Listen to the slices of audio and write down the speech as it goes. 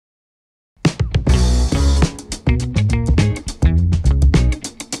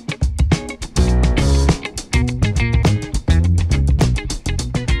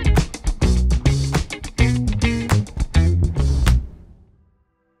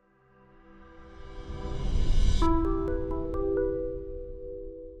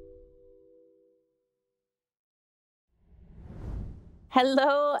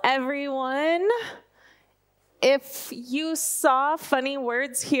Hello, everyone. If you saw funny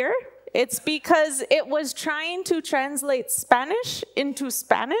words here, it's because it was trying to translate Spanish into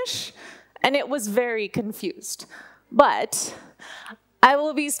Spanish, and it was very confused. But I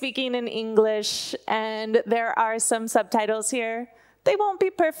will be speaking in English, and there are some subtitles here. They won't be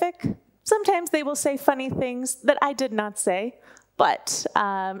perfect. Sometimes they will say funny things that I did not say, but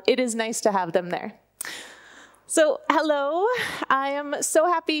it is nice to have them there. So hello, I am so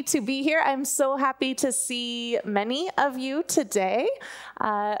happy to be here. I'm so happy to see many of you today.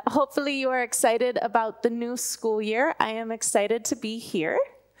 Hopefully you are excited about the new school year. I am excited to be here.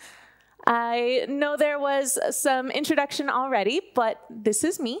 I know there was some introduction already, but this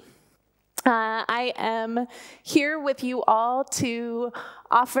is me. I am here with you all to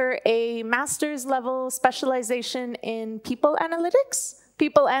offer a master's level specialization in people analytics.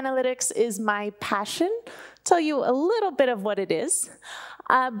 People analytics is my passion. Tell you a little bit of what it is.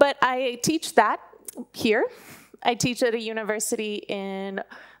 But I teach that here. I teach at a university in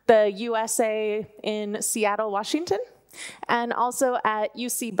the USA in Seattle, Washington, and also at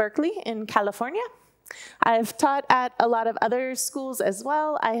UC Berkeley in California. I've taught at a lot of other schools as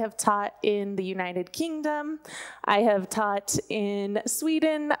well. I have taught in the United Kingdom. I have taught in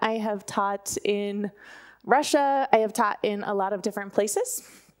Sweden. I have taught in Russia. I have taught in a lot of different places.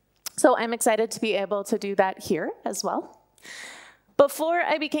 So I'm excited to be able to do that here as well. Before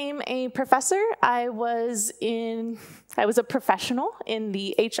I became a professor, I was a professional in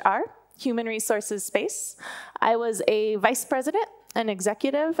the HR, human resources space. I was a vice president and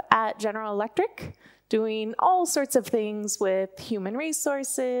executive at General Electric, doing all sorts of things with human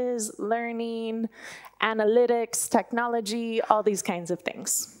resources, learning, analytics, technology, all these kinds of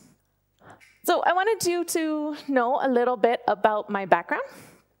things. So I wanted you to know a little bit about my background.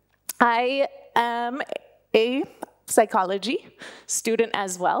 I am a psychology student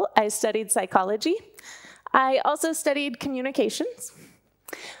as well. I studied psychology. I also studied communications.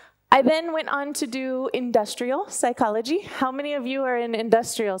 I then went on to do industrial psychology. How many of you are in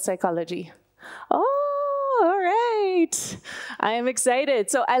industrial psychology? Oh, all right. I am excited.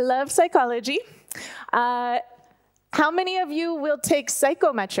 So I love psychology. How many of you will take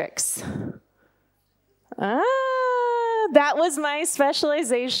psychometrics? That was my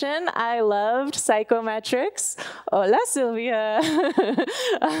specialization. I loved psychometrics. Hola, Sylvia.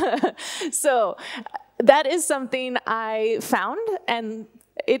 So that is something I found, and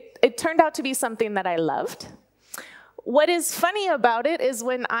it turned out to be something that I loved. What is funny about it is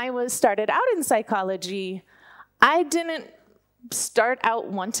when I started out in psychology, I didn't start out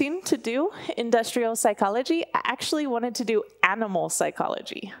wanting to do industrial psychology. I actually wanted to do animal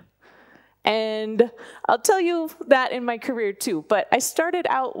psychology. And I'll tell you that in my career too, but I started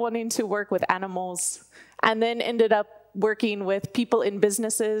out wanting to work with animals and then ended up working with people in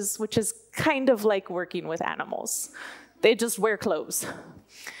businesses, which is kind of like working with animals. They just wear clothes.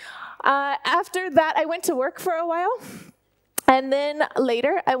 After that, I went to work for a while, and then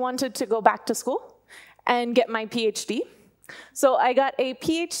later I wanted to go back to school and get my PhD. So I got a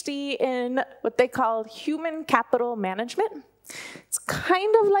PhD in what they call human capital management. It's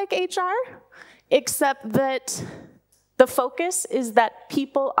kind of like HR, except that the focus is that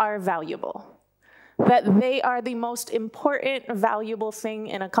people are valuable, that they are the most important, valuable thing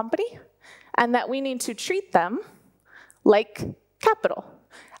in a company, and that we need to treat them like capital,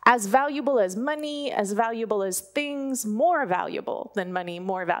 as valuable as money, as valuable as things, more valuable than money,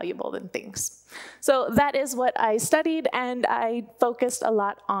 more valuable than things. So that is what I studied, and I focused a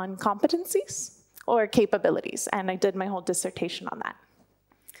lot on competencies or capabilities, and I did my whole dissertation on that.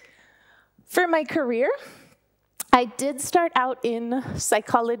 For my career, I did start out in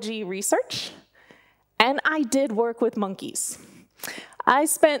psychology research, and I did work with monkeys. I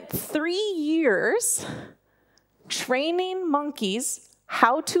spent 3 years training monkeys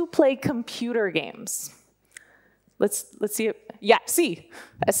how to play computer games. Let's see it. Yeah, sí,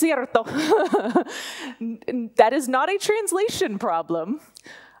 es cierto. That is not a translation problem.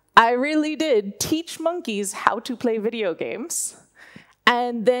 I really did teach monkeys how to play video games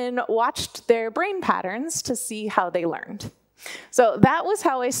and then watched their brain patterns to see how they learned. So that was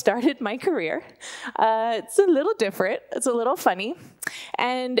how I started my career. It's a little different, it's a little funny,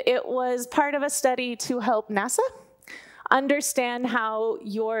 and it was part of a study to help NASA understand how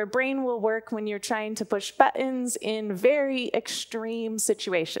your brain will work when you're trying to push buttons in very extreme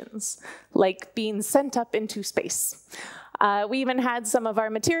situations, like being sent up into space. We even had some of our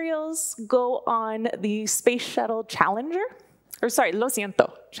materials go on the Space Shuttle Challenger, or sorry, lo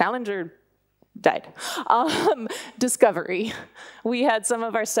siento, Challenger died. Discovery. We had some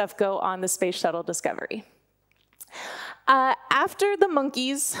of our stuff go on the Space Shuttle Discovery. After the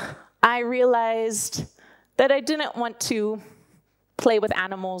monkeys, I realized that I didn't want to play with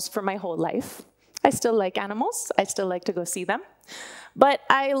animals for my whole life. I still like animals. I still like to go see them. But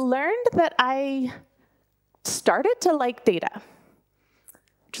I learned that I started to like data,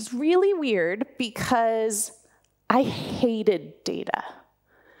 which is really weird because I hated data.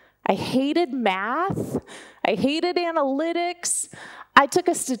 I hated math. I hated analytics. I took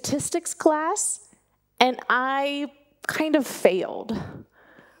a statistics class, and I kind of failed.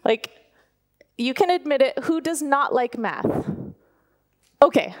 Like, you can admit it, who does not like math?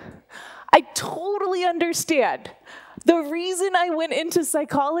 Okay, I totally understand. The reason I went into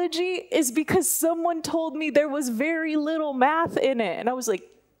psychology is because someone told me there was very little math in it, and I was like,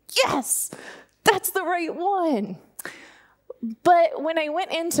 yes, that's the right one. But when I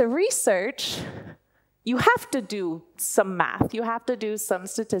went into research, you have to do some math, you have to do some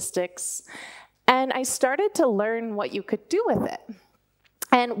statistics, and I started to learn what you could do with it.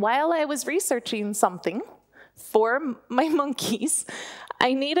 And while I was researching something for my monkeys,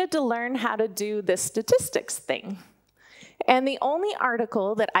 I needed to learn how to do this statistics thing. And the only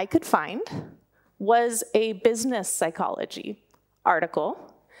article that I could find was a business psychology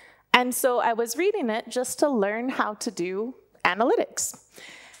article. And so I was reading it just to learn how to do analytics.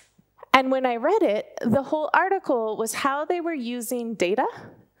 And when I read it, the whole article was how they were using data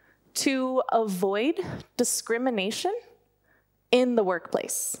to avoid discrimination in the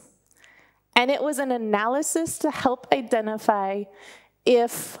workplace. And it was an analysis to help identify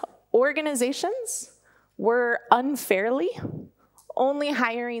if organizations were unfairly only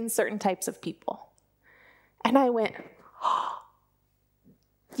hiring certain types of people. And I went, oh,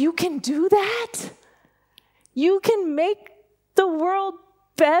 you can do that? You can make the world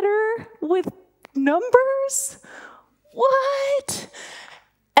better with numbers? What?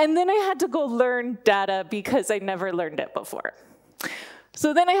 And then I had to go learn data because I never learned it before.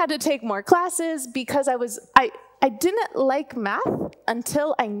 So then I had to take more classes because I didn't like math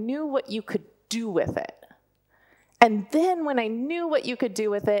until I knew what you could do with it. And then when I knew what you could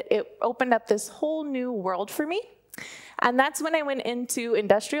do with it, it opened up this whole new world for me. And that's when I went into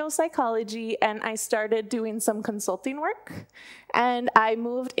industrial psychology and I started doing some consulting work. And I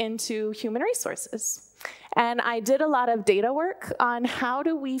moved into human resources. And I did a lot of data work on how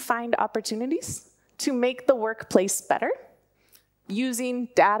do we find opportunities to make the workplace better using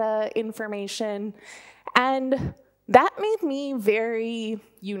data, information. And that made me very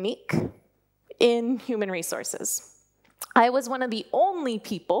unique in human resources. I was one of the only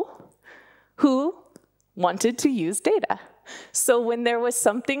people who wanted to use data. So when there was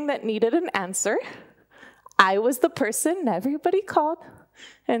something that needed an answer, I was the person everybody called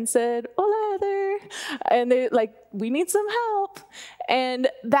and said, hola, Heather. And they like, we need some help. And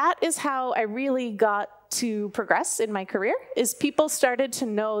that is how I really got to progress in my career, is people started to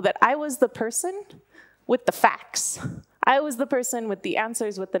know that I was the person with the facts. I was the person with the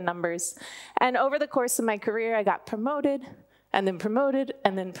answers, with the numbers. And over the course of my career, I got promoted, and then promoted,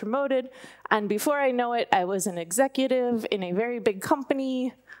 and then promoted. And before I know it, I was an executive in a very big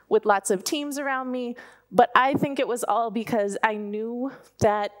company with lots of teams around me. But I think it was all because I knew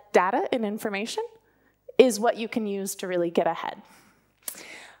that data and information is what you can use to really get ahead.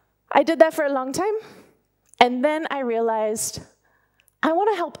 I did that for a long time. And then I realized I want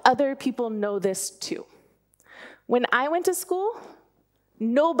to help other people know this too. When I went to school,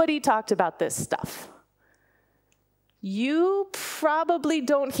 nobody talked about this stuff. You probably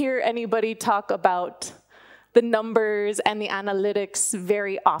don't hear anybody talk about the numbers and the analytics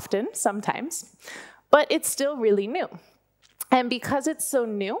very often, sometimes, but it's still really new. And because it's so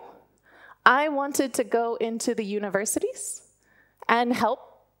new, I wanted to go into the universities and help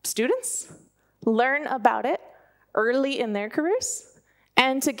students learn about it early in their careers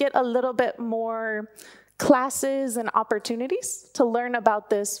and to get a little bit more classes and opportunities to learn about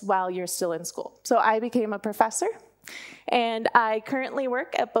this while you're still in school. So I became a professor, and I currently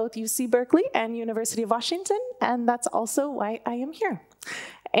work at both UC Berkeley and University of Washington, and that's also why I am here.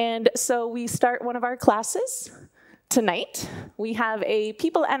 And so we start one of our classes tonight. We have a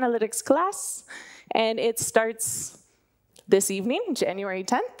people analytics class, and it starts this evening, January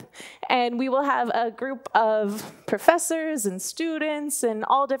 10th, and we will have a group of professors and students and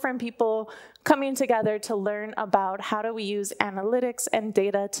all different people coming together to learn about how do we use analytics and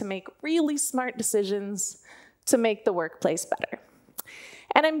data to make really smart decisions to make the workplace better.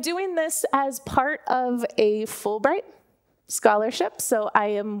 And I'm doing this as part of a Fulbright scholarship. So I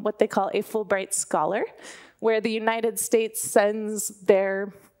am what they call a Fulbright scholar, where the United States sends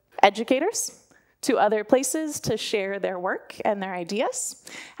their educators to other places to share their work and their ideas.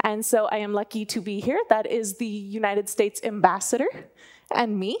 And so I am lucky to be here. That is the United States ambassador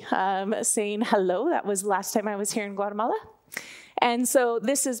and me saying hello. That was last time I was here in Guatemala. And so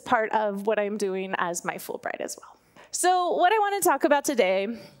this is part of what I'm doing as my Fulbright as well. So what I want to talk about today,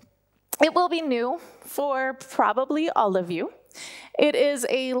 it will be new for probably all of you. It is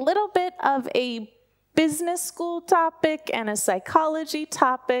a little bit of a business school topic and a psychology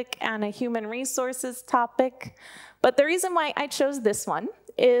topic and a human resources topic. But the reason why I chose this one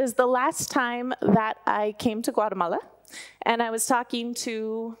is the last time that I came to Guatemala and I was talking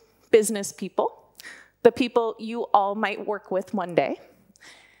to business people, the people you all might work with one day.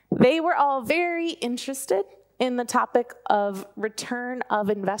 They were all very interested in the topic of return of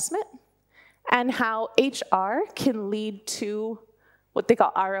investment and how HR can lead to what they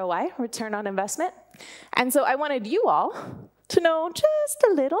call ROI, return on investment. And so I wanted you all to know just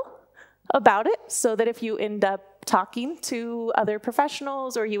a little about it so that if you end up talking to other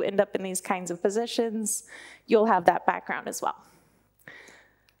professionals or you end up in these kinds of positions, you'll have that background as well.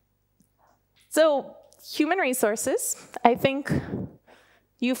 So human resources, I think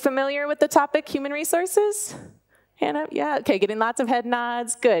you familiar with the topic human resources? Hannah, yeah, okay, getting lots of head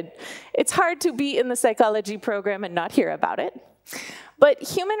nods, good. It's hard to be in the psychology program and not hear about it. But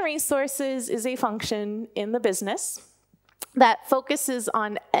human resources is a function in the business that focuses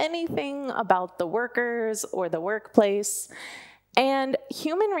on anything about the workers or the workplace. And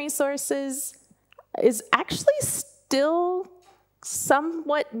human resources is actually still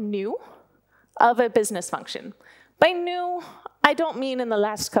somewhat new of a business function. By new, I don't mean in the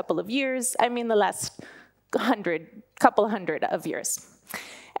last couple of years, I mean the last couple hundred of years.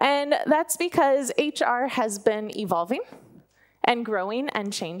 And that's because HR has been evolving and growing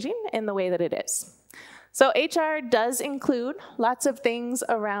and changing in the way that it is. So HR does include lots of things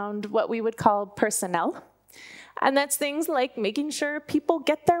around what we would call personnel. And that's things like making sure people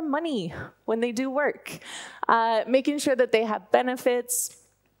get their money when they do work, making sure that they have benefits,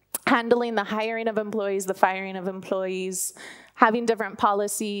 handling the hiring of employees, the firing of employees, having different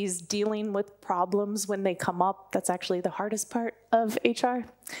policies, dealing with problems when they come up. That's actually the hardest part of HR.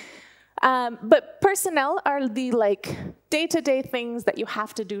 But personnel are the day-to-day things that you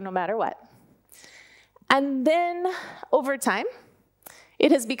have to do no matter what. And then over time,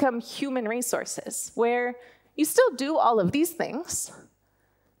 it has become human resources, where you still do all of these things,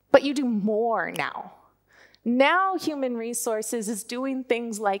 but you do more now. Now human resources is doing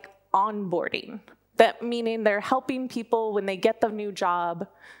things like onboarding, that meaning they're helping people when they get the new job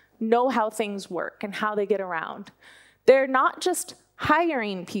know how things work and how they get around. They're not just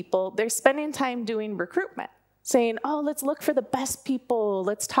hiring people, they're spending time doing recruitment, saying, oh, let's look for the best people,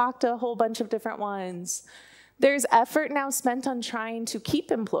 let's talk to a whole bunch of different ones. There's effort now spent on trying to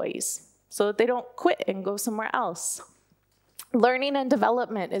keep employees so that they don't quit and go somewhere else. Learning and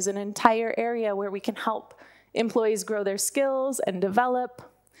development is an entire area where we can help employees grow their skills and develop.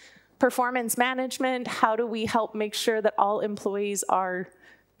 Performance management, how do we help make sure that all employees are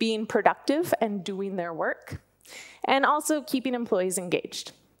being productive and doing their work? And also keeping employees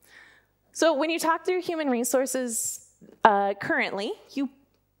engaged. So when you talk through human resources currently, you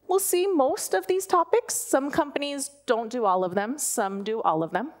will see most of these topics. Some companies don't do all of them, some do all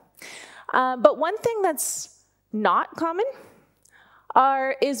of them. But one thing that's not common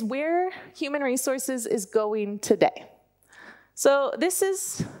is where human resources is going today. So this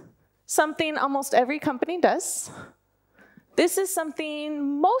is something almost every company does. This is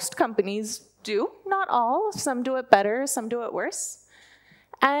something most companies do, not all. Some do it better, some do it worse.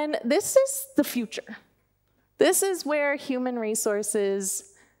 And this is the future. This is where human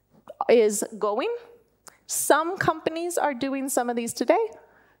resources is going. Some companies are doing some of these today,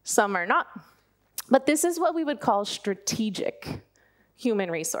 some are not. But this is what we would call strategic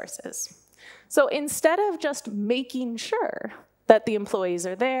human resources. So instead of just making sure that the employees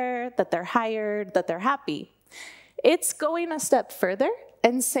are there, that they're hired, that they're happy, it's going a step further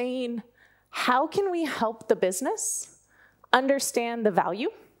and saying, how can we help the business understand the value?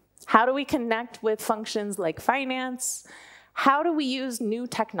 How do we connect with functions like finance? How do we use new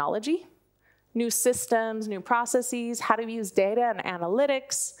technology, new systems, new processes? How do we use data and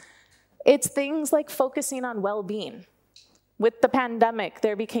analytics? It's things like focusing on well-being. With the pandemic,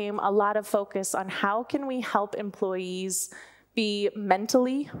 there became a lot of focus on how can we help employees be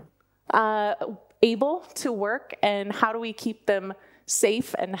mentally able to work, and how do we keep them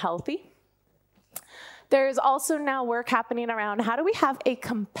safe and healthy? There's also now work happening around how do we have a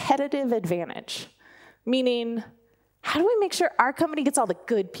competitive advantage, meaning how do we make sure our company gets all the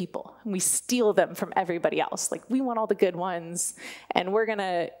good people and we steal them from everybody else? Like, we want all the good ones, and we're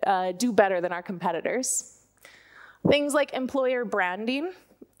gonna do better than our competitors. Things like employer branding.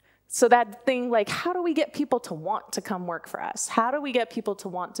 So that thing like, how do we get people to want to come work for us? How do we get people to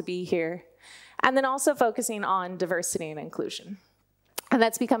want to be here? And then also focusing on diversity and inclusion. And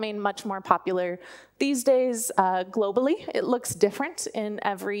that's becoming much more popular these days globally. It looks different in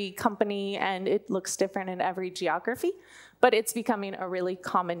every company, and it looks different in every geography, but it's becoming a really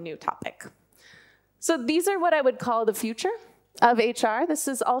common new topic. So these are what I would call the future of HR. This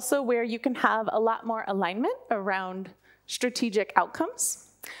is also where you can have a lot more alignment around strategic outcomes.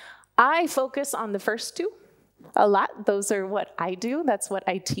 I focus on the first two a lot. Those are what I do. That's what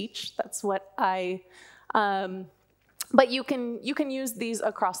I teach. That's what I... But you can use these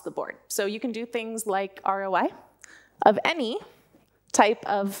across the board. So you can do things like ROI of any type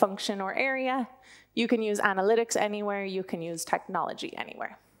of function or area. You can use analytics anywhere. You can use technology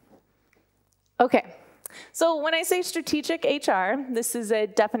anywhere. Okay, so when I say strategic HR, this is a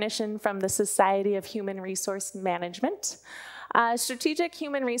definition from the Society of Human Resource Management. Strategic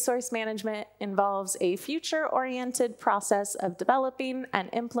human resource management involves a future-oriented process of developing and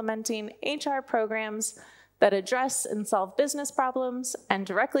implementing HR programs that address and solve business problems and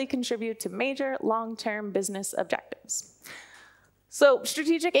directly contribute to major long-term business objectives. So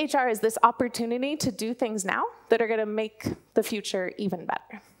strategic HR is this opportunity to do things now that are gonna make the future even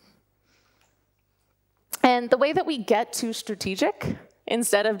better. And the way that we get to strategic,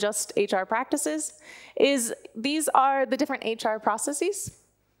 instead of just HR practices, is these are the different HR processes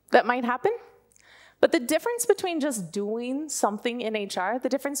that might happen. But the difference between just doing something in HR, the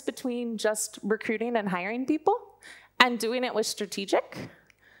difference between just recruiting and hiring people and doing it with strategic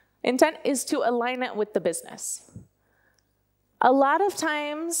intent is to align it with the business. A lot of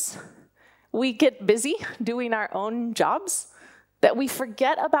times we get busy doing our own jobs that we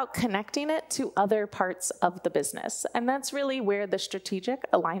forget about connecting it to other parts of the business. And that's really where the strategic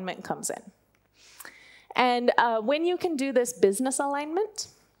alignment comes in. And when you can do this business alignment,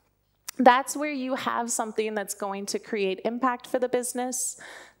 that's where you have something that's going to create impact for the business.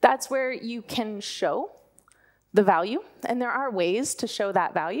 That's where you can show the value, and there are ways to show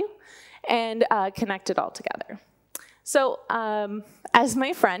that value and connect it all together. So as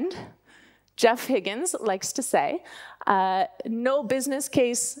my friend, Jeff Higgins likes to say, no business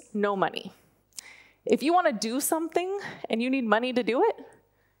case, no money. If you want to do something and you need money to do it,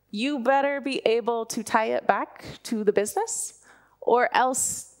 you better be able to tie it back to the business, or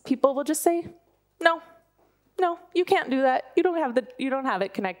else people will just say, no, you can't do that. You don't have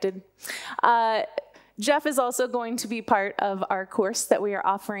it connected. Jeff is also going to be part of our course that we are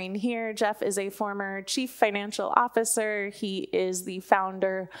offering here. Jeff is a former chief financial officer. He is the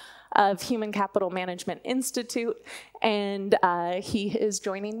founder of Human Capital Management Institute, and he is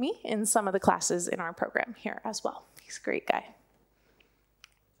joining me in some of the classes in our program here as well. He's a great guy.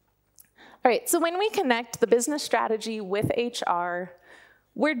 All right, so when we connect the business strategy with HR,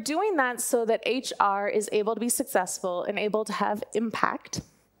 we're doing that so that HR is able to be successful and able to have impact.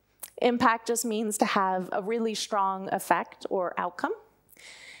 Impact just means to have a really strong effect or outcome.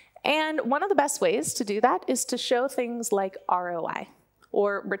 And one of the best ways to do that is to show things like ROI,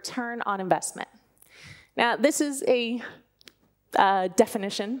 or return on investment. Now, this is a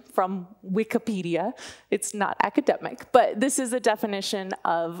definition from Wikipedia. It's not academic, but this is a definition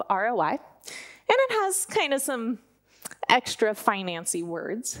of ROI. And it has kind of some extra financy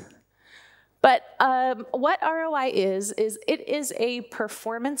words. But what ROI is it is a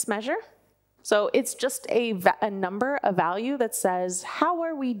performance measure. So it's just a number, a value that says, how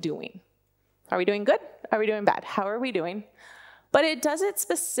are we doing? Are we doing good? Are we doing bad? How are we doing? But it does it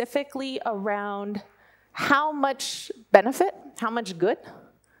specifically around how much benefit, how much good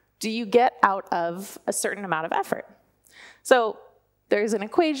do you get out of a certain amount of effort? So there's an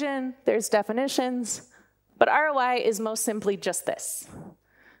equation, there's definitions, but ROI is most simply just this.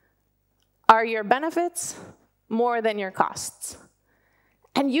 Are your benefits more than your costs?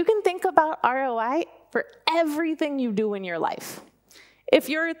 And you can think about ROI for everything you do in your life. If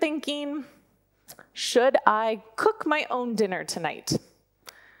you're thinking, should I cook my own dinner tonight?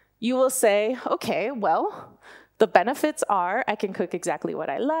 You will say, okay, well, the benefits are I can cook exactly what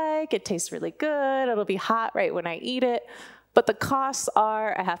I like, it tastes really good, it'll be hot right when I eat it. But the costs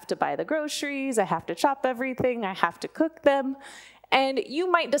are I have to buy the groceries, I have to chop everything, I have to cook them. And you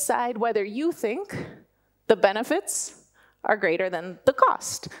might decide whether you think the benefits are greater than the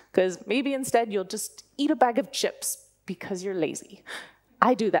cost, because maybe instead you'll just eat a bag of chips because you're lazy.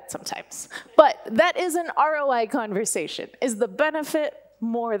 I do that sometimes. But that is an ROI conversation. Is the benefit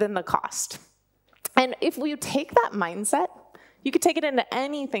more than the cost? And if you take that mindset, you could take it into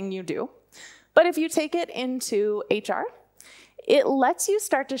anything you do, but if you take it into HR, it lets you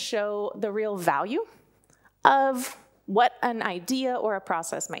start to show the real value of what an idea or a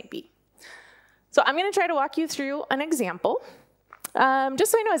process might be. So I'm going to try to walk you through an example.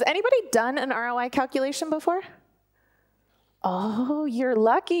 Just so you know, has anybody done an ROI calculation before? Oh, you're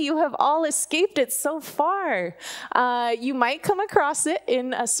lucky. You have all escaped it so far. You might come across it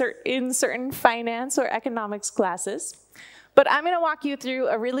in certain finance or economics classes, but I'm going to walk you through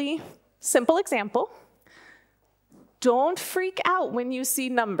a really simple example. Don't freak out when you see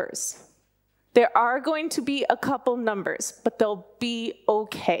numbers. There are going to be a couple numbers, but they'll be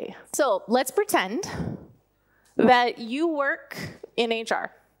okay. So let's pretend that you work in HR.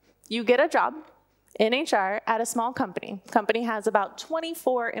 You get a job in HR at a small company. The company has about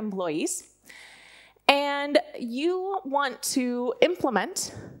 24 employees, and you want to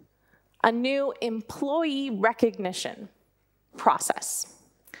implement a new employee recognition process.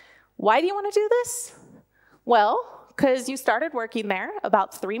 Why do you want to do this? Well, because you started working there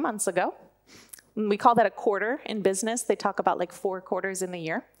about 3 months ago. We call that a quarter in business. They talk about like 4 quarters in the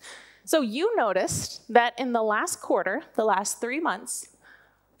year. So you noticed that in the last quarter, the last 3 months,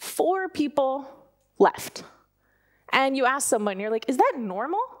 4 people left. And you asked someone, you're like, is that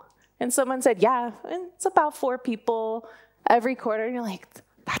normal? And someone said, yeah, it's about 4 people every quarter. And you're like,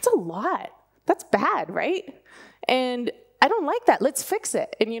 that's a lot. That's bad, right? And I don't like that. Let's fix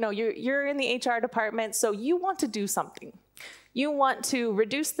it. And you're in the HR department, so you want to do something. You want to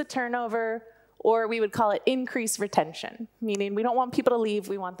reduce the turnover, or we would call it increase retention, meaning we don't want people to leave,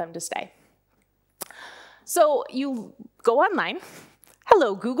 we want them to stay. So you go online,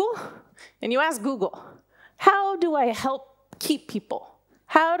 hello Google, and you ask Google, how do I help keep people?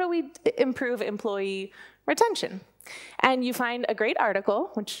 How do we improve employee retention? And you find a great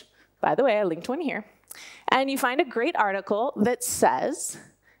article, which, by the way, I linked one here, and you find a great article that says,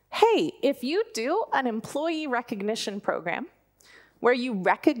 hey, if you do an employee recognition program, where you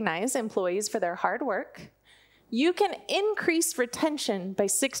recognize employees for their hard work, you can increase retention by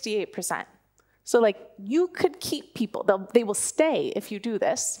 68%. So like you could keep people, they will stay if you do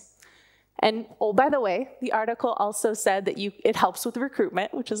this. And oh, by the way, the article also said that it helps with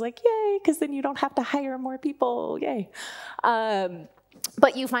recruitment, which is like, yay, because then you don't have to hire more people, yay.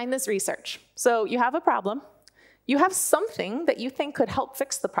 But you find this research. So you have a problem, you have something that you think could help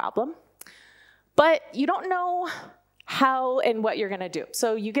fix the problem, but you don't know how and what you're going to do.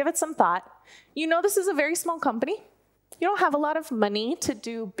 So you give it some thought. You know this is a very small company. You don't have a lot of money to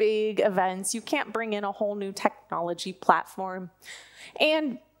do big events. You can't bring in a whole new technology platform.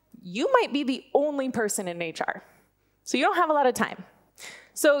 And you might be the only person in HR. So you don't have a lot of time.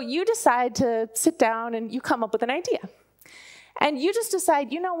 So you decide to sit down and you come up with an idea. And you just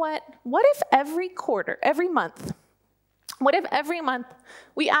decide, you know what? What if every month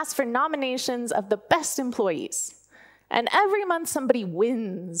we ask for nominations of the best employees? And every month somebody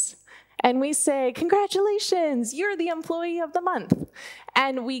wins. And we say, congratulations, you're the employee of the month.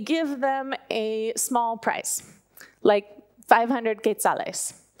 And we give them a small prize, like 500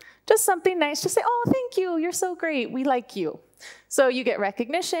 quetzales. Just something nice to say, oh, thank you, you're so great, we like you. So you get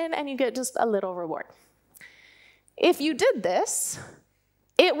recognition and you get just a little reward. If you did this,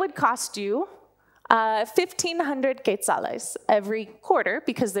 it would cost you 1,500 quetzales every quarter,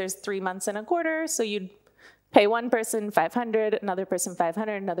 because there's 3 months in a quarter, so you'd pay one person 500, another person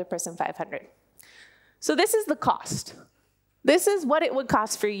 500, another person 500. So this is the cost. This is what it would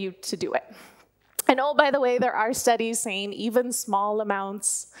cost for you to do it. And oh, by the way, there are studies saying even small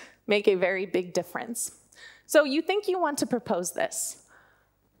amounts make a very big difference. So you think you want to propose this,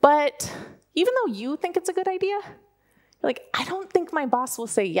 but even though you think it's a good idea, you're like, I don't think my boss will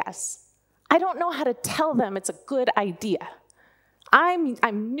say yes. I don't know how to tell them it's a good idea. I'm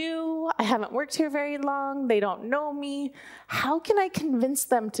new, I haven't worked here very long, they don't know me. How can I convince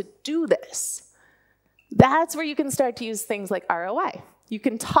them to do this? That's where you can start to use things like ROI. You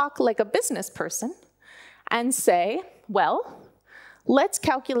can talk like a business person and say, well, let's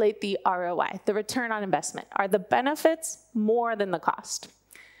calculate the ROI, the return on investment. Are the benefits more than the cost?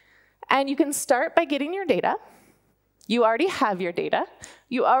 And you can start by getting your data. You already have your data.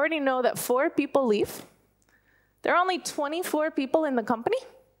 You already know that 4 people leave. There are only 24 people in the company.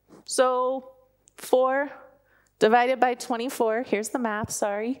 So 4 divided by 24, here's the math,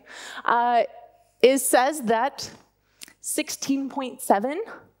 sorry. It says that 16.7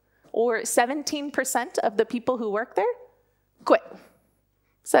 or 17% of the people who work there quit.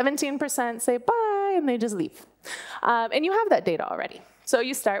 17% say bye and they just leave. And you have that data already. So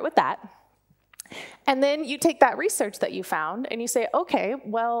you start with that. And then you take that research that you found and you say, okay,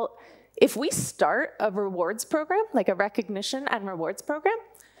 well, if we start a rewards program, like a recognition and rewards program,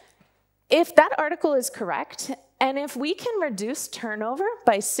 if that article is correct, and if we can reduce turnover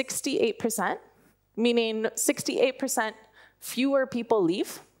by 68%, meaning 68% fewer people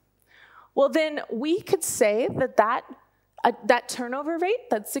leave, well then we could say that that turnover rate,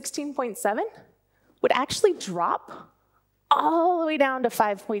 that 16.7, would actually drop all the way down to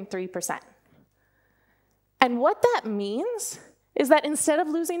 5.3%. And what that means is that instead of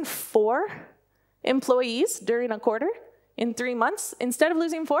losing 4 employees during a quarter in 3 months, instead of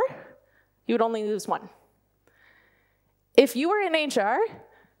losing 4, you would only lose 1. If you were in HR,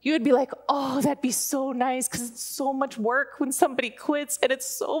 you would be like, oh, that'd be so nice because it's so much work when somebody quits and it's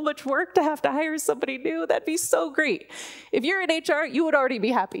so much work to have to hire somebody new. That'd be so great. If you're in HR, you would already be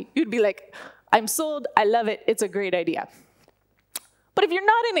happy. You'd be like, I'm sold, I love it, it's a great idea. But if you're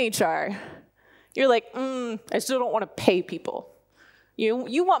not in HR, you're like, I still don't want to pay people.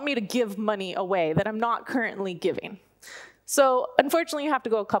 You want me to give money away that I'm not currently giving. So unfortunately, you have to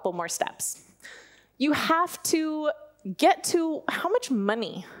go a couple more steps. You have to get to how much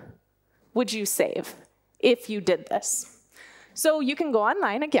money would you save if you did this. So you can go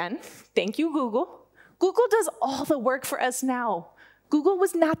online again. Thank you, Google. Google does all the work for us now. Google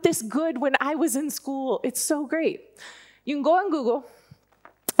was not this good when I was in school. It's so great. You can go on Google,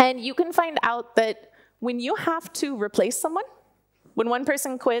 and you can find out that when you have to replace someone, when one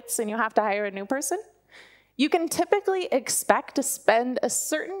person quits and you have to hire a new person, you can typically expect to spend a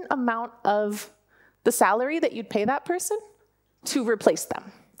certain amount of the salary that you'd pay that person to replace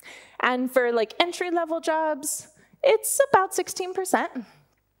them. And for like entry-level jobs, it's about 16%.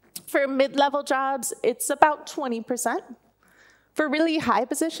 For mid-level jobs, it's about 20%. For really high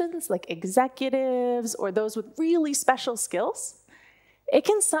positions, like executives or those with really special skills, it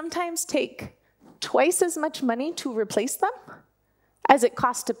can sometimes take twice as much money to replace them as it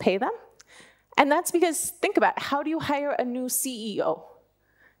costs to pay them. And that's because, think about it, how do you hire a new CEO?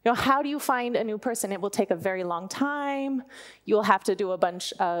 How do you find a new person? It will take a very long time. You'll have to do a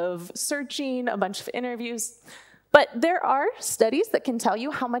bunch of searching, a bunch of interviews. But there are studies that can tell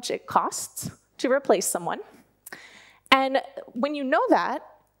you how much it costs to replace someone. And when you know that,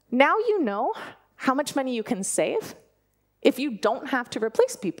 now you know how much money you can save if you don't have to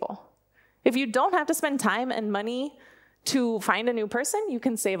replace people. If you don't have to spend time and money to find a new person, you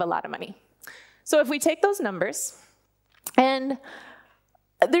can save a lot of money. So if we take those numbers, and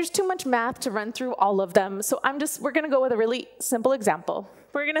there's too much math to run through all of them, so we're gonna go with a really simple example.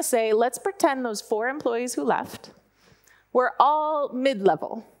 We're gonna say, let's pretend those 4 employees who left were all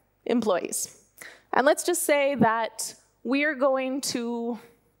mid-level employees. And let's just say that we're going to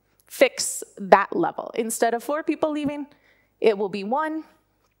fix that level. Instead of 4 people leaving, it will be 1.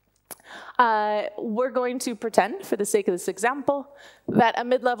 We're going to pretend, for the sake of this example, that a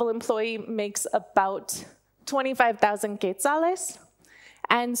mid-level employee makes about 25,000 quetzales,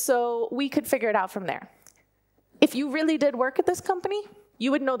 and so we could figure it out from there. If you really did work at this company,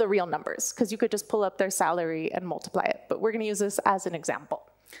 you would know the real numbers, because you could just pull up their salary and multiply it, but we're gonna use this as an example.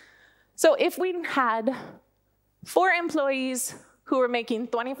 So if we had 4 employees who were making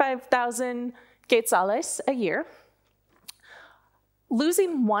 25,000 quetzales a year,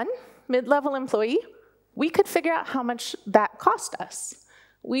 losing 1 mid-level employee, we could figure out how much that cost us.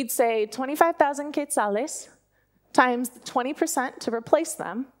 We'd say 25,000 quetzales times 20% to replace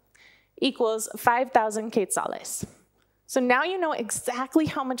them equals 5,000 quetzales. So now you know exactly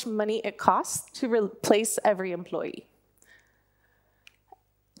how much money it costs to replace every employee.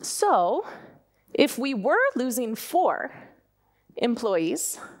 So if we were losing 4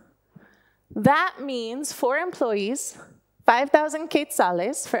 employees, that means 4 employees, 5,000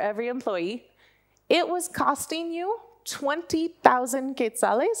 quetzales for every employee. It was costing you 20,000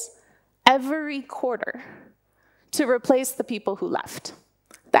 quetzales every quarter to replace the people who left.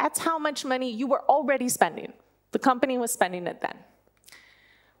 That's how much money you were already spending. The company was spending it then.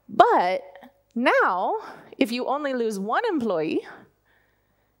 But now, if you only lose 1 employee,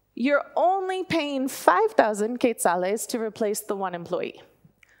 you're only paying 5,000 quetzales to replace the 1 employee,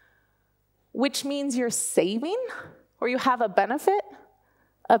 which means you're saving, or you have a benefit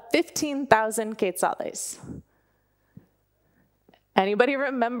of 15,000 quetzales. Anybody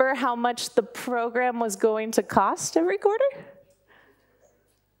remember how much the program was going to cost every quarter?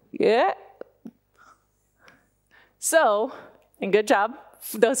 Yeah. So, and good job,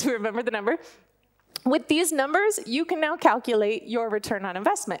 for those who remember the number. With these numbers, you can now calculate your return on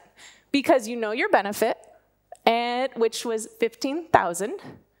investment, because you know your benefit, which was 15,000.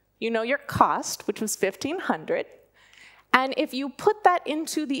 You know your cost, which was 1,500. And if you put that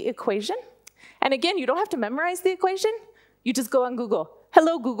into the equation, and again, you don't have to memorize the equation, you just go on Google.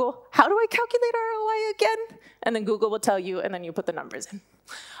 hello, Google, how do I calculate ROI again? And then Google will tell you, and then you put the numbers in.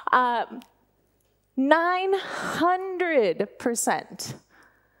 900%.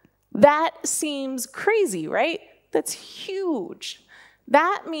 That seems crazy, right? That's huge.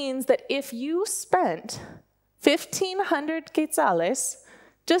 That means that if you spent 1,500 quetzales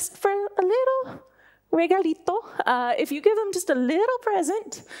just for a little regalito, if you give them just a little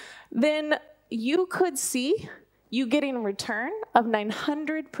present, then you could see you getting a return of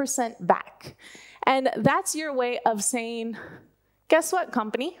 900% back. And that's your way of saying, guess what,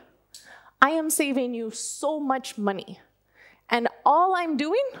 company? I am saving you so much money. And all I'm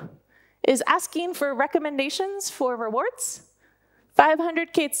doing is asking for recommendations for rewards,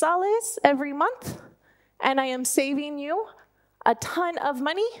 500 quetzales every month, and I am saving you a ton of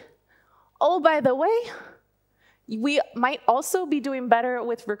money. Oh, by the way, we might also be doing better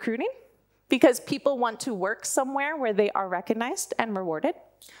with recruiting because people want to work somewhere where they are recognized and rewarded.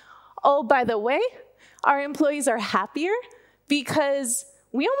 Oh, by the way, our employees are happier because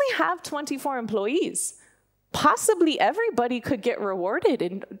we only have 24 employees. Possibly everybody could get rewarded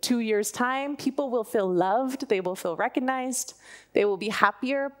in 2 years' time. People will feel loved, they will feel recognized, they will be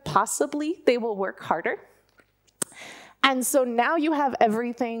happier, possibly they will work harder. And so now you have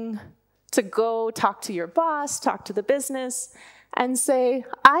everything to go talk to your boss, talk to the business, and say,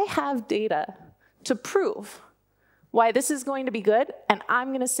 I have data to prove why this is going to be good, and I'm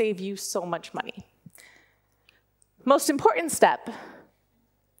going to save you so much money. Most important step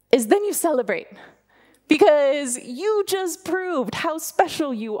is then you celebrate, because you just proved how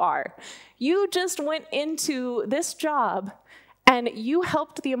special you are. You just went into this job and you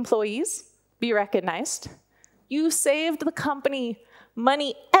helped the employees be recognized. You saved the company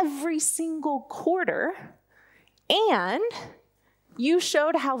money every single quarter, and you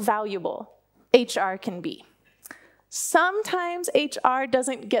showed how valuable HR can be. Sometimes HR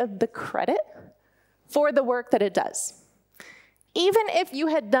doesn't get the credit for the work that it does. Even if you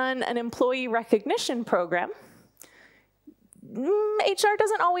had done an employee recognition program, HR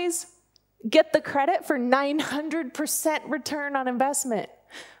doesn't always get the credit for 900% return on investment.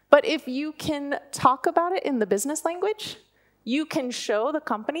 But if you can talk about it in the business language, you can show the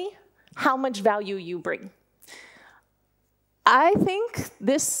company how much value you bring. I think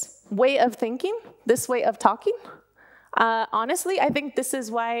this way of thinking, this way of talking, honestly, I think this is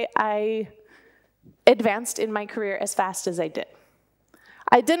why I advanced in my career as fast as I did.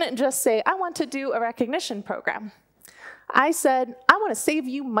 I didn't just say, I want to do a recognition program. I said, I want to save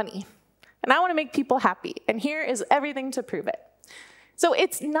you money, and I want to make people happy, and here is everything to prove it. So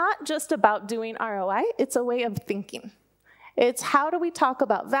it's not just about doing ROI, it's a way of thinking. It's how do we talk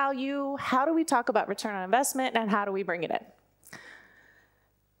about value, how do we talk about return on investment, and how do we bring it in?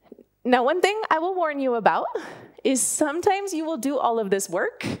 Now, one thing I will warn you about is sometimes you will do all of this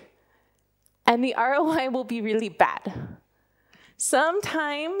work, and the ROI will be really bad.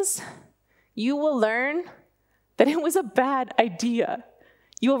 Sometimes you will learn that it was a bad idea.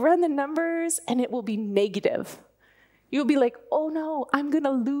 You'll run the numbers and it will be negative. You'll be like, oh no, I'm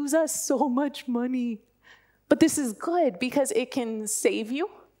gonna lose us so much money. But this is good because it can save you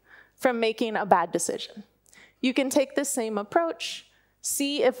from making a bad decision. You can take the same approach,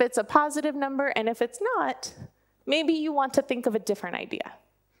 see if it's a positive number, and if it's not, maybe you want to think of a different idea.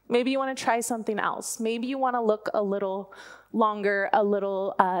 Maybe you want to try something else. Maybe you want to look a little longer, a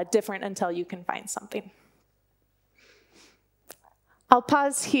little different until you can find something. I'll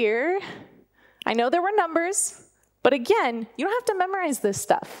pause here. I know there were numbers, but again, you don't have to memorize this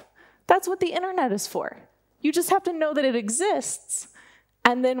stuff. That's what the internet is for. You just have to know that it exists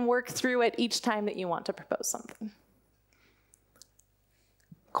and then work through it each time that you want to propose something.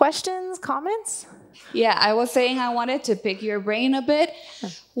 Questions, comments? Yeah, I was saying I wanted to pick your brain a bit.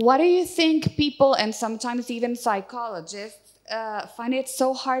 What do you think people, and sometimes even psychologists, find it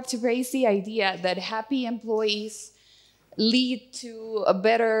so hard to raise the idea that happy employees lead to a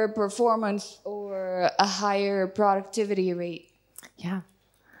better performance or a higher productivity rate? Yeah,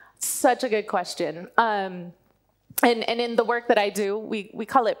 such a good question. And in the work that I do, we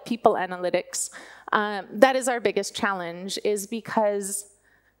call it people analytics. That is our biggest challenge, is because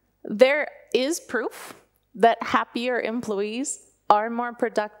there is proof that happier employees are more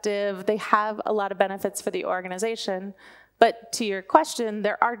productive, they have a lot of benefits for the organization, but to your question,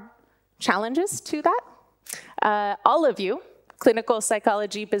 there are challenges to that. All of you, clinical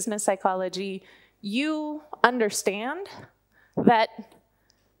psychology, business psychology, you understand that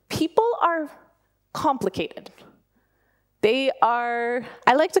people are complicated. They are,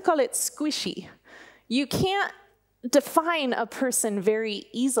 I like to call it squishy. You can't define a person very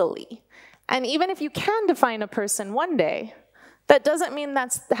easily. And even if you can define a person one day, that doesn't mean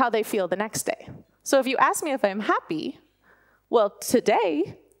that's how they feel the next day. So if you ask me if I'm happy, well,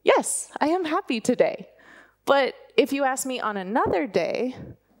 today, yes, I am happy today. But if you ask me on another day,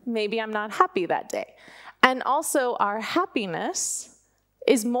 maybe I'm not happy that day. And also, our happiness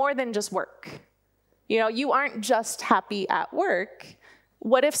is more than just work. You know, you aren't just happy at work.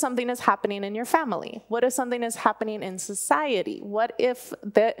 What if something is happening in your family? What if something is happening in society? What if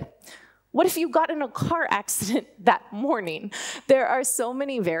you got in a car accident that morning? There are so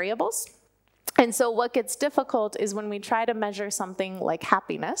many variables. And so what gets difficult is when we try to measure something like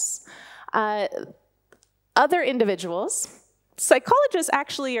happiness. Other individuals, psychologists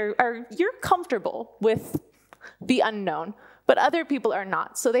actually you're comfortable with the unknown, but other people are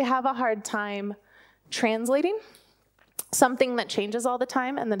not. So they have a hard time translating something that changes all the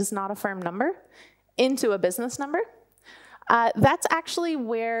time and that is not a firm number into a business number. That's actually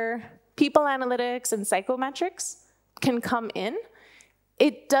where people analytics and psychometrics can come in.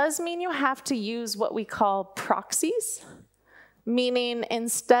 It does mean you have to use what we call proxies, meaning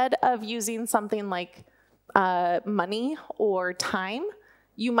instead of using something like money or time,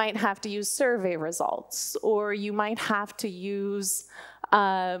 you might have to use survey results, or you might have to use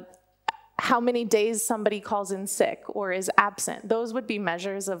how many days somebody calls in sick or is absent. Those would be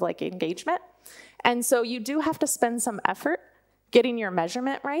measures of like engagement. And so you do have to spend some effort getting your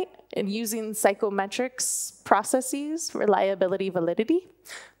measurement right and using psychometrics processes, reliability, validity.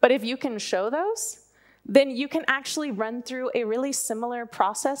 But if you can show those, then you can actually run through a really similar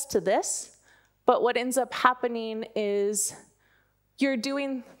process to this. But what ends up happening is you're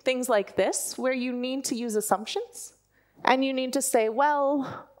doing things like this, where you need to use assumptions. And you need to say,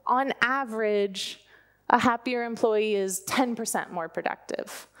 well, on average, a happier employee is 10% more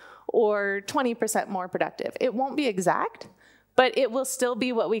productive or 20% more productive. It won't be exact, but it will still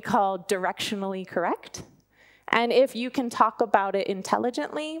be what we call directionally correct. And if you can talk about it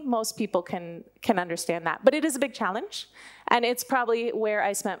intelligently, most people can understand that. But it is a big challenge, and it's probably where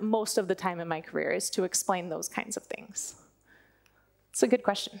I spent most of the time in my career, is to explain those kinds of things. It's a good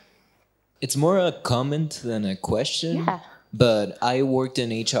question. It's more a comment than a question. Yeah. But I worked in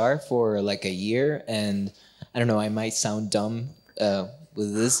HR for like a year, and I don't know, I might sound dumb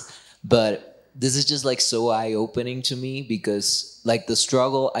with this, but this is just like so eye-opening to me, because like the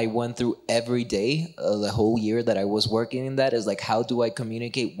struggle I went through every day, the whole year that I was working in that, is like, how do I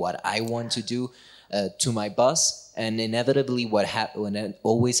communicate what I want to do to my boss? And inevitably what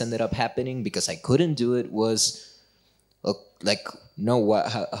always ended up happening, because I couldn't do it, was like, no,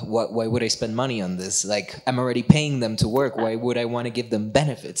 why would I spend money on this? Like, I'm already paying them to work. Why would I want to give them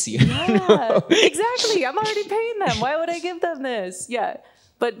benefits here? Yeah, exactly. I'm already paying them. Why would I give them this? Yeah.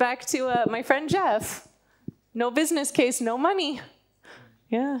 But back to my friend Jeff, no business case, no money.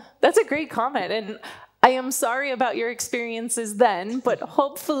 Yeah, that's a great comment. And I am sorry about your experiences then, but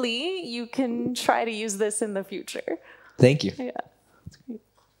hopefully you can try to use this in the future. Thank you. Yeah.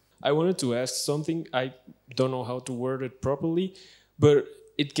 I wanted to ask something. I don't know how to word it properly, but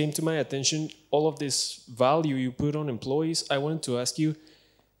it came to my attention, all of this value you put on employees. I wanted to ask you,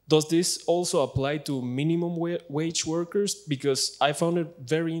 does this also apply to minimum wage workers? Because I found it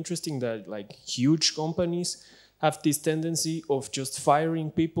very interesting that like huge companies have this tendency of just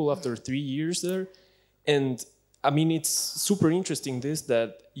firing people after 3 years there. And I mean, it's super interesting this,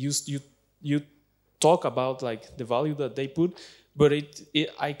 that you talk about like the value that they put, but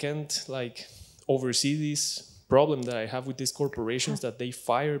I can't like oversee this problem that I have with these corporations, that they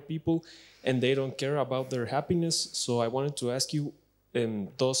fire people and they don't care about their happiness. So I wanted to ask you,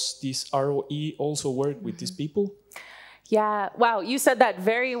 does this ROI also work with these people? Yeah, wow, you said that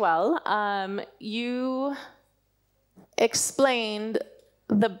very well. You explained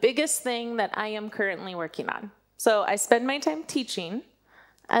the biggest thing that I am currently working on. So I spend my time teaching,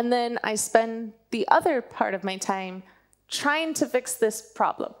 and then I spend the other part of my time trying to fix this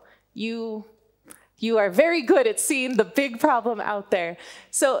problem. You are very good at seeing the big problem out there.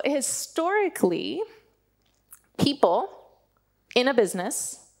 So historically, people in a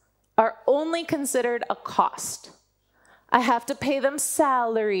business are only considered a cost. I have to pay them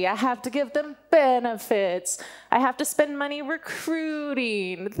salary, I have to give them benefits, I have to spend money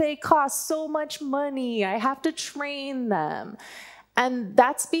recruiting, they cost so much money, I have to train them. And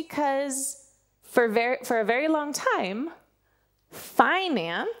that's because for a very long time,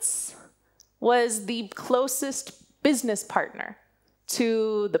 finance was the closest business partner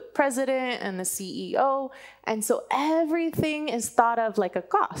to the president and the CEO, and so everything is thought of like a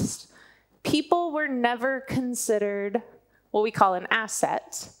cost. People were never considered what we call an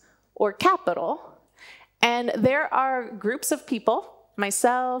asset or capital, and there are groups of people,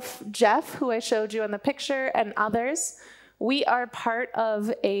 myself, Jeff, who I showed you in the picture, and others, We are part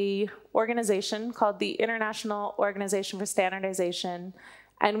of a organization called the International Organization for Standardization,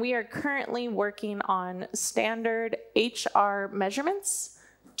 and we are currently working on standard HR measurements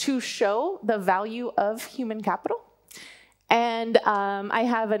to show the value of human capital. And I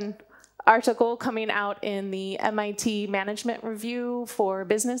have an article coming out in the MIT Management Review for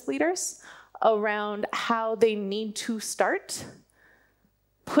business leaders around how they need to start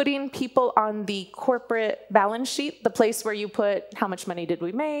putting people on the corporate balance sheet, the place where you put how much money did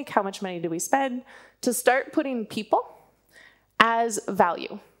we make, how much money did we spend, to start putting people as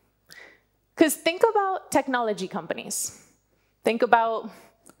value. Because think about technology companies. Think about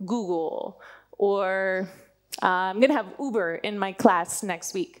Google, or I'm gonna have Uber in my class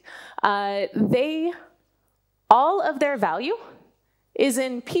next week. All of their value is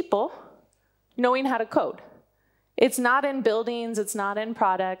in people knowing how to code. It's not in buildings, it's not in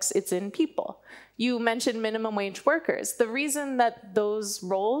products, it's in people. You mentioned minimum wage workers. The reason that those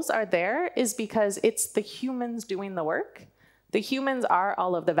roles are there is because it's the humans doing the work. The humans are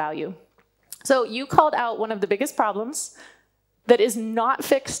all of the value. So you called out one of the biggest problems that is not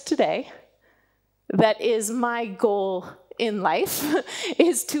fixed today, that is my goal in life,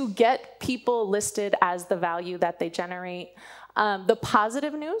 is to get people listed as the value that they generate. The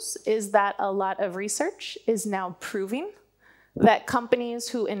positive news is that a lot of research is now proving that companies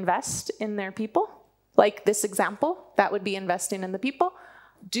who invest in their people, like this example, that would be investing in the people,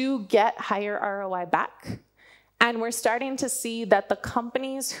 do get higher ROI back. And we're starting to see that the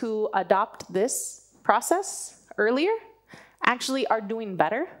companies who adopt this process earlier actually are doing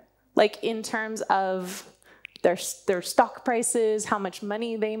better, like in terms of their stock prices, how much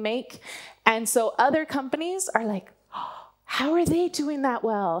money they make. And so other companies are like, oh, how are they doing that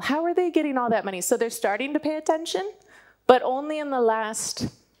well? How are they getting all that money? So they're starting to pay attention, but only in the last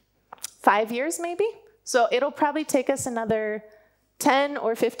 5 years maybe. So it'll probably take us another 10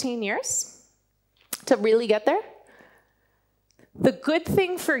 or 15 years to really get there. The good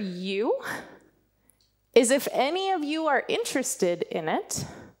thing for you is if any of you are interested in it,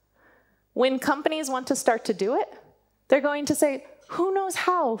 when companies want to start to do it, they're going to say, who knows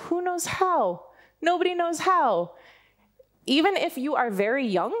how? Who knows how? Nobody knows how. Even if you are very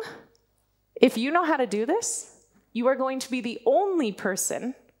young, if you know how to do this, you are going to be the only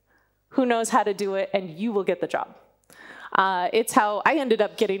person who knows how to do it, and you will get the job. It's how I ended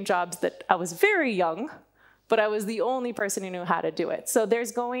up getting jobs that I was very young, but I was the only person who knew how to do it. So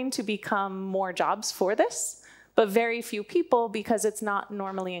there's going to become more jobs for this, but very few people because it's not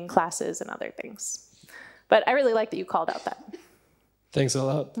normally in classes and other things. But I really like that you called out that. Thanks a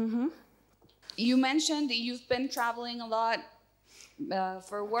lot. Mm-hmm. You mentioned that you've been traveling a lot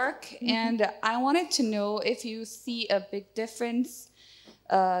for work, mm-hmm. and I wanted to know if you see a big difference,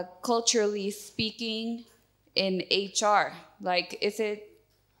 culturally speaking, in HR. Like, is it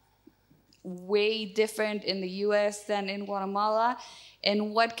way different in the US than in Guatemala?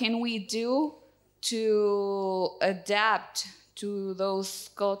 And what can we do to adapt to those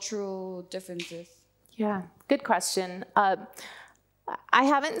cultural differences? Yeah, good question. I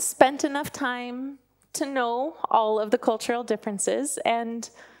haven't spent enough time to know all of the cultural differences, and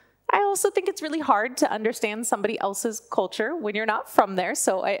I also think it's really hard to understand somebody else's culture when you're not from there,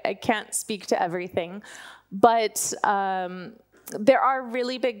 so I can't speak to everything. But there are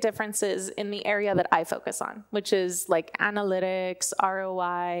really big differences in the area that I focus on, which is like analytics,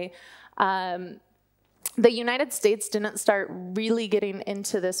 ROI. The United States didn't start really getting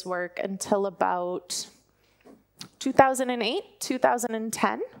into this work until about 2008,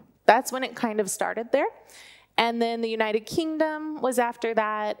 2010. That's when it kind of started there. And then the United Kingdom was after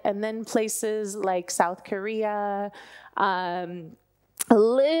that, and then places like South Korea, a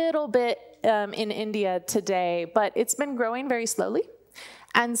little bit in India today, but it's been growing very slowly.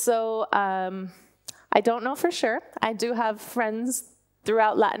 And so I don't know for sure. I do have friends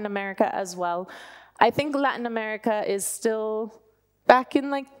throughout Latin America as well. I think Latin America is still back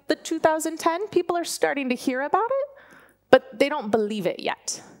in like the 2010. People are starting to hear about it, but they don't believe it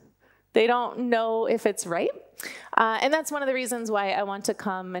yet. They don't know if it's right. And that's one of the reasons why I want to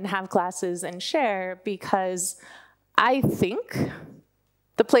come and have classes and share, because I think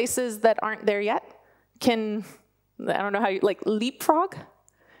the places that aren't there yet can, I don't know how you, like leapfrog.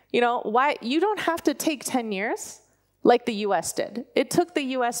 You know, why? You don't have to take 10 years like the US did. It took the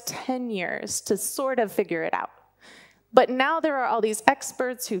US 10 years to sort of figure it out. But now there are all these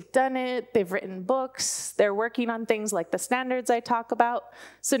experts who've done it, they've written books, they're working on things like the standards I talk about.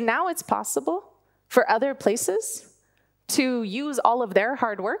 So now it's possible for other places to use all of their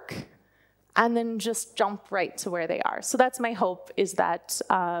hard work and then just jump right to where they are. So that's my hope, is that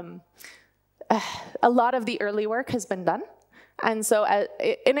a lot of the early work has been done. And so,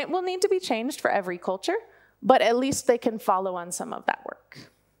 and it will need to be changed for every culture, but at least they can follow on some of that work.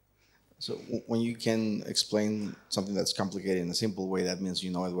 So when you can explain something that's complicated in a simple way, that means you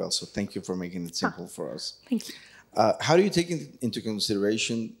know it well. So thank you for making it simple for us. Thank you. How do you take into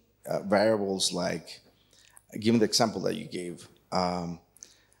consideration variables like, given the example that you gave,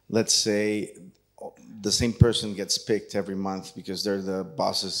 let's say the same person gets picked every month because they're the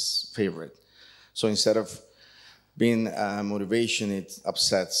boss's favorite. So instead of being motivation, it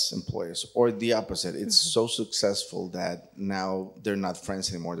upsets employees. Or the opposite, it's so successful that now they're not friends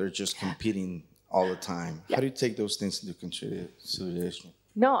anymore. They're just competing all the time. How do you take those things into consideration?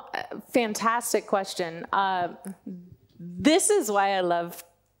 No, fantastic question. This is why I love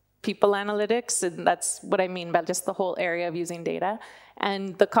people analytics, and that's what I mean by just the whole area of using data.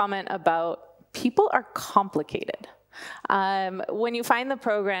 And the comment about people are complicated. When you find the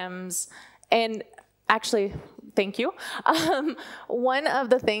programs, and actually, thank you. One of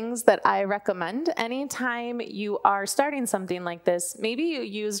the things that I recommend anytime you are starting something like this, maybe you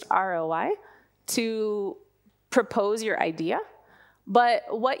used ROI to propose your idea, but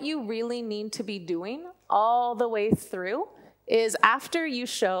what you really need to be doing all the way through is after you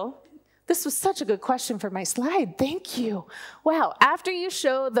show, this was such a good question for my slide, thank you. Wow, after you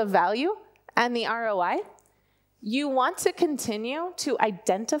show the value and the ROI, you want to continue to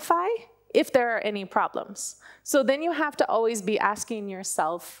identify if there are any problems. So then you have to always be asking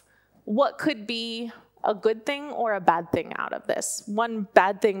yourself, what could be a good thing or a bad thing out of this? One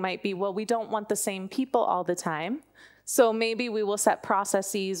bad thing might be, well, we don't want the same people all the time. So maybe we will set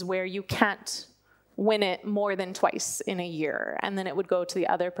processes where you can't win it more than twice in a year, and then it would go to the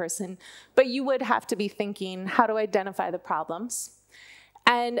other person. But you would have to be thinking how to identify the problems.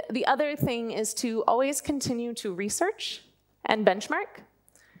 And the other thing is to always continue to research and benchmark.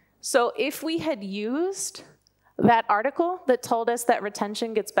 So if we had used that article that told us that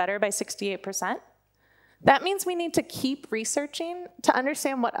retention gets better by 68%, that means we need to keep researching to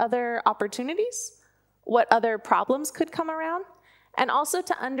understand what other opportunities, what other problems could come around, and also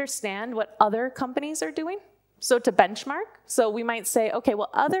to understand what other companies are doing. So to benchmark, so we might say, okay,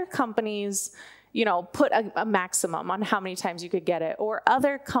 well, other companies, you know, put a maximum on how many times you could get it, or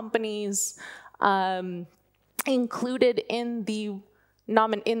other companies included in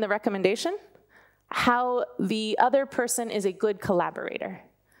the recommendation how the other person is a good collaborator,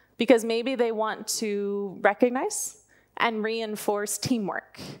 because maybe they want to recognize and reinforce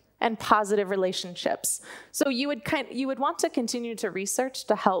teamwork and positive relationships. So you would want to continue to research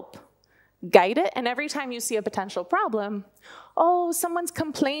to help guide it. And every time you see a potential problem, oh, someone's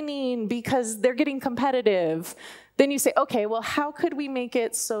complaining because they're getting competitive, then you say, okay, well, how could we make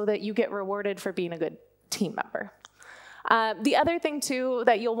it so that you get rewarded for being a good team member? The other thing, too,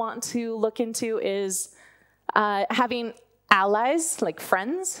 that you'll want to look into is having allies, like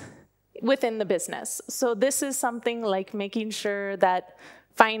friends, within the business. So this is something like making sure that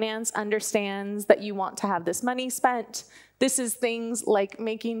finance understands that you want to have this money spent. This is things like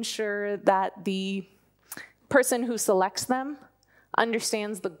making sure that the person who selects them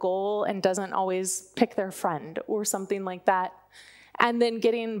understands the goal and doesn't always pick their friend or something like that. And then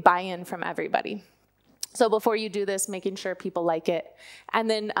getting buy-in from everybody. So before you do this, making sure people like it. And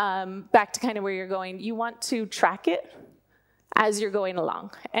then back to kind of where you're going, you want to track it as you're going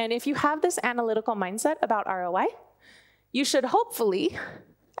along. And if you have this analytical mindset about ROI, you should hopefully,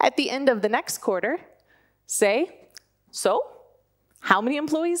 at the end of the next quarter, say, so how many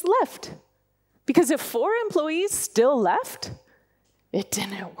employees left? Because if 4 employees still left, it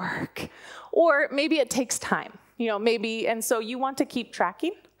didn't work. Or maybe it takes time, you know, maybe, and so you want to keep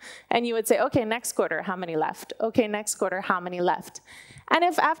tracking. And you would say, okay, next quarter, how many left? Okay, next quarter, how many left? And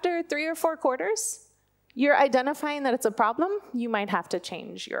if after 3 or 4 quarters, you're identifying that it's a problem, you might have to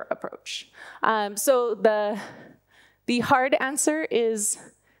change your approach. So the hard answer is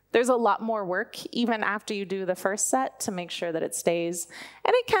there's a lot more work even after you do the first set to make sure that it stays.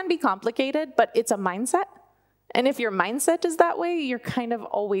 And it can be complicated, but it's a mindset. And if your mindset is that way, you're kind of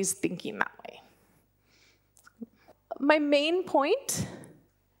always thinking that way. My main point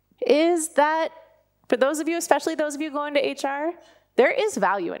is that for those of you, especially those of you going to HR, there is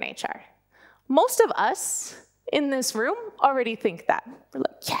value in HR. Most of us in this room already think that. We're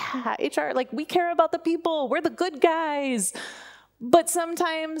like, yeah, HR, like we care about the people, we're the good guys. But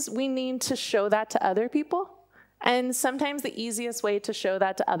sometimes we need to show that to other people. And sometimes the easiest way to show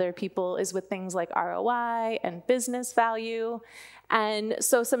that to other people is with things like ROI and business value. And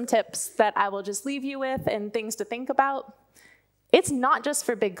so some tips that I will just leave you with and things to think about. It's not just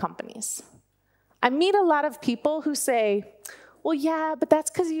for big companies. I meet a lot of people who say, well, yeah, but that's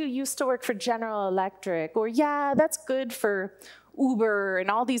because you used to work for General Electric, or yeah, that's good for Uber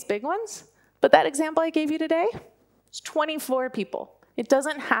and all these big ones. But that example I gave you today, it's 24 people. It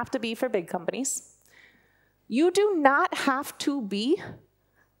doesn't have to be for big companies. You do not have to be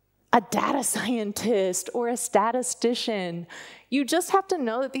a data scientist or a statistician. You just have to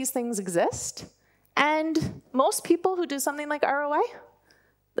know that these things exist. And most people who do something like ROI,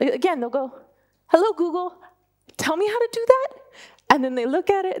 again, they'll go, hello, Google, tell me how to do that. And then they look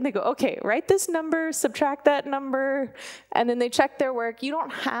at it and they go, okay, write this number, subtract that number, and then they check their work. You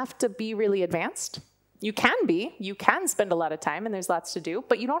don't have to be really advanced. You can be. You can spend a lot of time, and there's lots to do,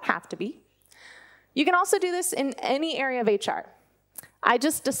 but you don't have to be. You can also do this in any area of HR. I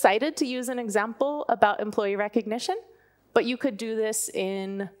just decided to use an example about employee recognition, but you could do this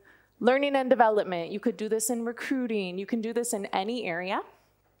in learning and development. You could do this in recruiting. You can do this in any area.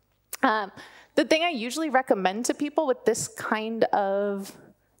 The thing I usually recommend to people with this kind of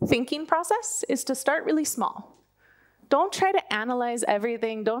thinking process is to start really small. Don't try to analyze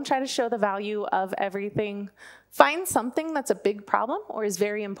everything. Don't try to show the value of everything. Find something that's a big problem or is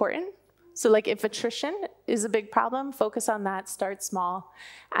very important. So like if attrition is a big problem, focus on that, start small,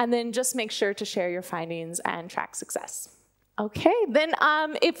 and then just make sure to share your findings and track success. Okay, then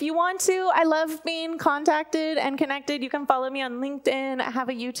if you want to, I love being contacted and connected. You can follow me on LinkedIn. I have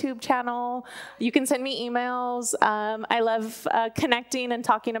a YouTube channel. You can send me emails. I love connecting and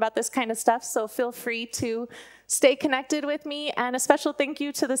talking about this kind of stuff, so feel free to stay connected with me. And a special thank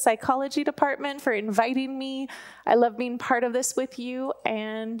you to the psychology department for inviting me. I love being part of this with you,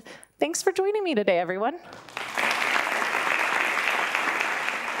 and thanks for joining me today, everyone.